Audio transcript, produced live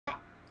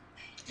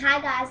Hi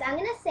guys, I'm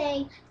gonna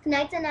sing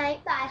Tonight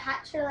Tonight by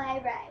Hot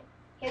Chile Ray.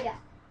 Here we go.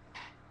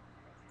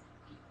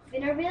 It's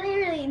been a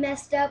really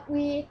messed up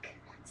week.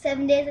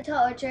 7 days of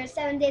torture,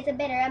 7 days of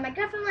bitter, and my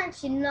girlfriend went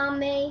cheating on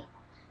me.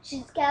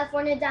 She's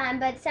California dime,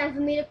 but it's time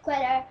for me to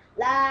quit her.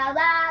 La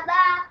la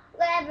la,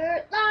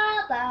 whatever,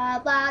 la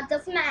la la,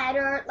 doesn't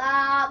matter,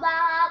 la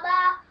la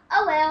la,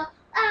 oh well,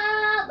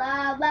 la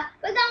la la.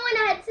 We're going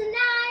ahead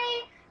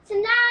tonight,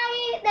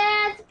 tonight.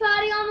 There's a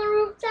party on the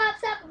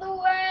rooftops of the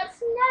world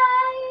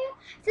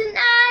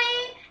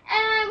tonight,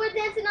 and we're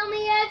dancing on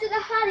the edge of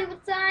the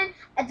Hollywood sign.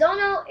 I don't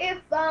know if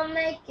I'll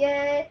make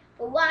it,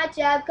 but watch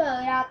out, 'cause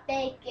I'll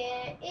fake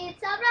it.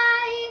 It's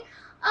alright,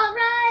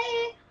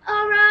 alright,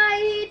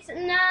 alright,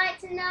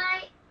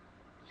 tonight.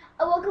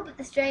 I woke up with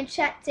a strange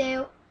check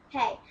too.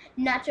 Hey,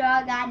 not sure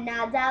I got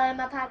 $9 in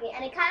my pocket,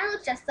 and it kinda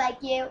looks just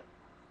like you.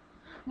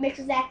 Mixed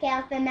with that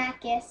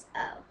Galifianakis,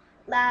 oh.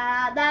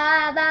 La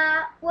la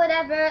la,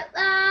 whatever,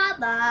 la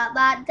la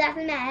la,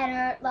 doesn't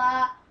matter,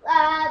 la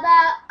la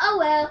la, oh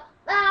well,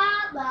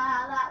 la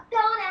la la.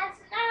 Going out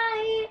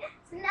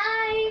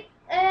tonight,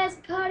 there's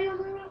a party on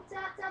the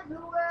rooftops of the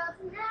world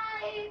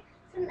tonight,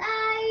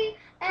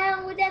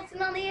 and we're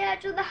dancing on the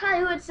edge of the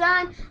Hollywood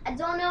sign. I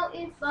don't know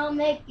if I'll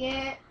make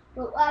it,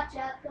 but watch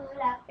out, 'cause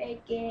I'll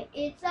fake it.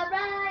 It's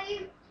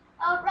alright,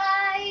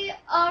 alright,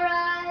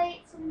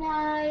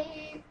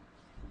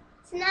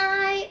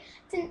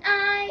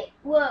 tonight,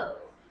 whoa,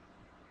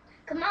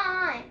 come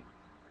on,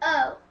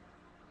 oh,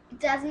 it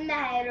doesn't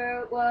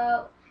matter,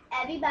 whoa,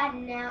 everybody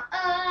now,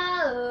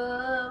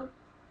 oh,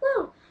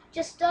 woo,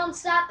 just don't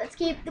stop, let's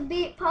keep the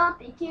beat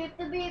pumping, shut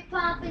the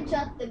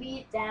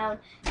beat down.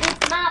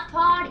 It's my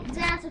party,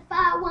 dance if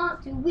I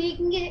want to, we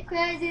can get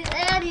crazy,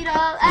 let it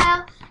all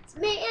out. It's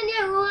me and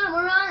you and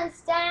we're on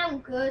this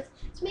down, 'cause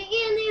it's me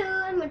and you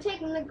and we're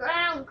taking the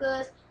ground,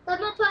 'cause let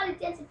my party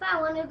dance if I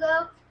want to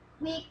go.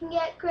 We can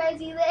get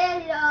crazy,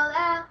 let it all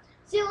out.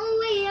 So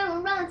we and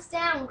we're running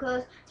down,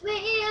 'cause it's me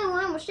and you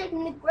and we're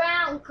shaking the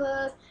ground,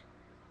 'cause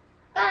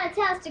gonna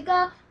tell us to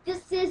go.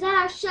 This is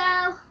our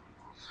show.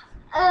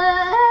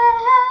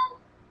 Oh,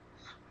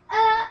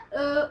 oh,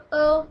 oh,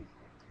 oh,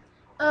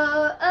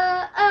 oh,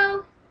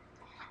 oh,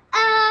 oh,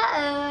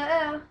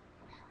 oh.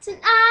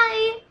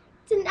 Tonight,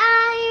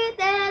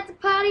 there's a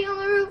party on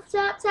the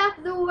rooftop, top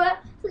of the world.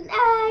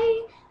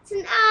 Tonight,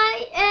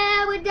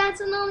 yeah, we're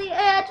dancing on the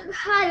edge of the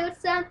Hollywood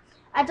sign.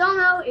 I don't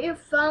know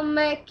if I'll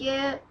make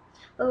it,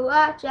 but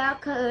watch out,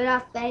 'cause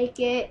I'll fake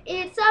it.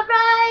 It's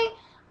alright,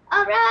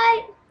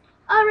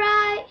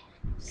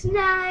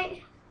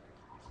 tonight.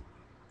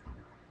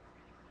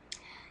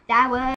 That was